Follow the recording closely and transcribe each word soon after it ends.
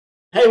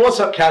Hey, what's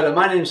up, Canada?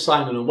 My name's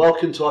Simon and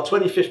welcome to our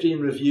 2015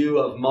 review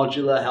of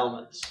Modular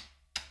helmets.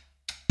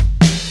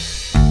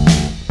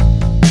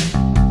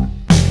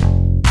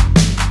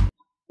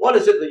 What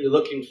is it that you're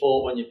looking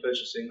for when you're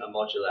purchasing a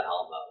modular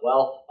helmet?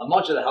 Well, a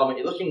modular helmet,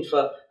 you're looking for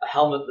a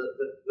helmet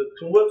that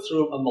can work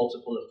through a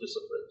multiple of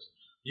disciplines.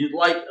 You'd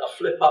like a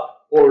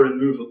flip-up or a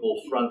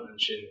removable front and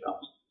chin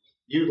guard.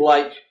 You'd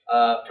like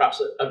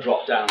perhaps a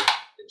drop-down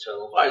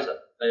internal visor.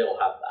 They all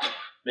have that.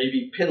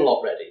 Maybe pin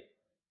lock ready.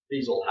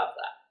 These all have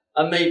that.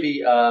 And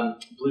maybe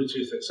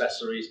Bluetooth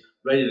accessories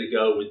ready to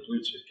go with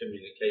Bluetooth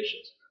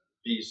communications.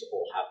 These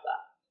all have that.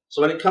 So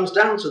when it comes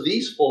down to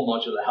these four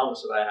modular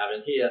helmets that I have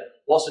in here,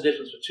 what's the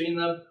difference between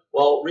them?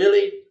 Well,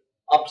 really,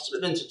 I'll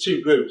split them into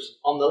two groups.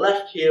 On the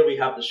left here, we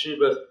have the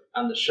Schubert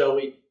and the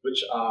Shoei,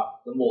 which are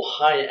the more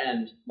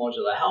high-end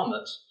modular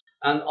helmets.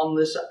 And on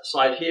this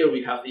side here,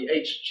 we have the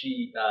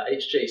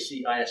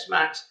HJC IS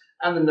Max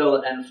and the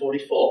Nola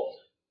N44.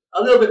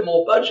 A little bit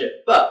more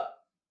budget, but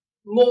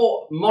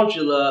more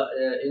modular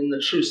in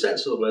the true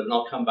sense of the word, and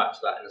I'll come back to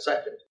that in a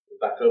second.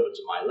 Back over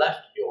to my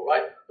left, your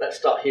right. Let's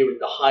start here with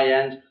the high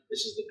end.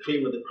 This is the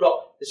cream of the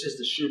crop. This is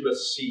the Schubert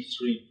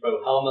C3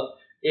 Pro helmet.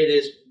 It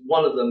is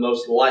one of the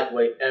most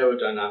lightweight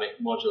aerodynamic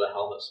modular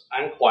helmets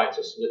and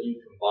quietest that you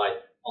can buy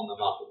on the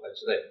marketplace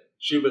today.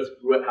 Schubert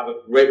have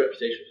a great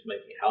reputation for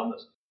making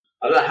helmets.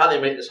 I don't know how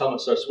they make this helmet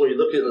so small. You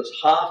look at it,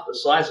 it's half the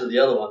size of the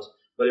other ones,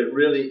 but it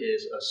really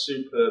is a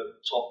superb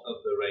top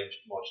of the range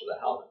modular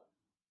helmet.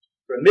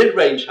 For a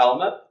mid-range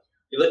helmet,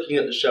 you're looking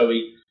at the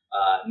Shoei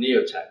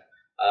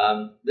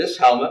Neotech. This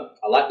helmet,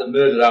 I like the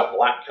murdered out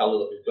black color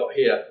that we've got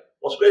here.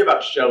 What's great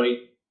about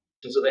Shoei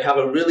is that they have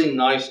a really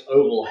nice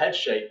oval head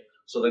shape,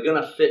 so they're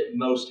going to fit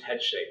most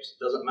head shapes.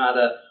 It doesn't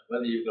matter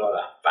whether you've got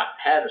a fat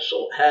head, a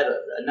short head,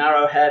 a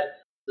narrow head.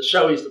 The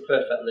Shoei is the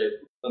perfect lid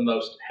for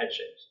most head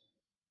shapes.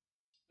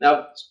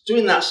 Now,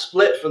 doing that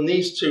split from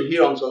these two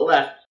here onto the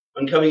left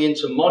and coming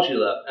into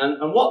modular,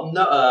 and what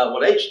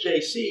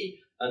HJC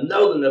and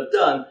Nolan have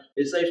done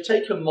is they've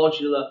taken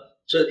modular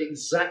to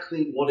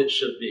exactly what it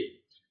should be.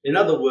 In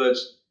other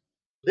words,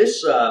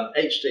 this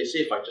HJC,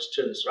 if I just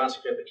turn this around so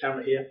you get the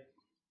camera here,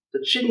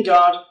 the chin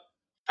guard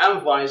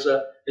and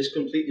visor is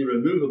completely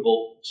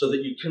removable so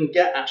that you can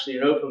get actually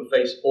an open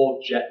face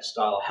or jet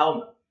style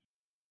helmet.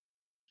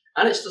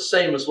 And it's the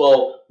same as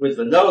well with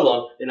the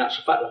Nolan. In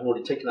actual fact, I've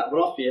already taken that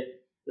one off here.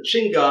 The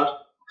chin guard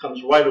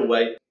comes right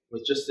away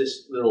with just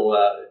this little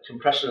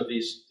compression of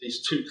these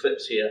two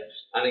clips here.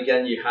 And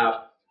again, you have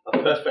a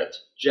perfect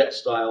jet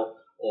style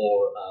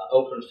or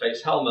open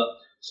face helmet.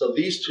 So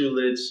these two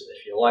lids,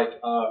 if you like,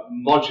 are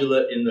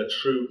modular in the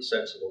true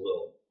sense of the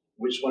word.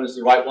 Which one is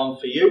the right one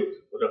for you?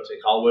 Well, don't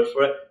take our word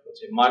for it. Don't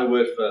take my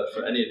word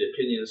for any of the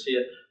opinions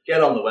here.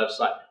 Get on the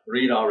website,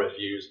 read our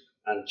reviews,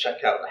 and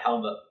check out the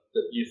helmet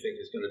that you think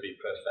is going to be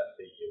perfect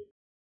for you.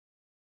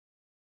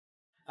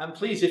 And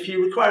please, if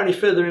you require any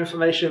further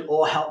information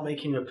or help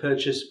making a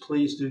purchase,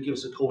 please do give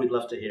us a call. We'd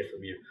love to hear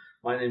from you.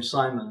 My name's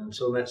Simon.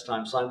 Until next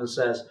time, Simon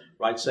says,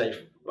 ride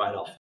safe, ride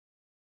off.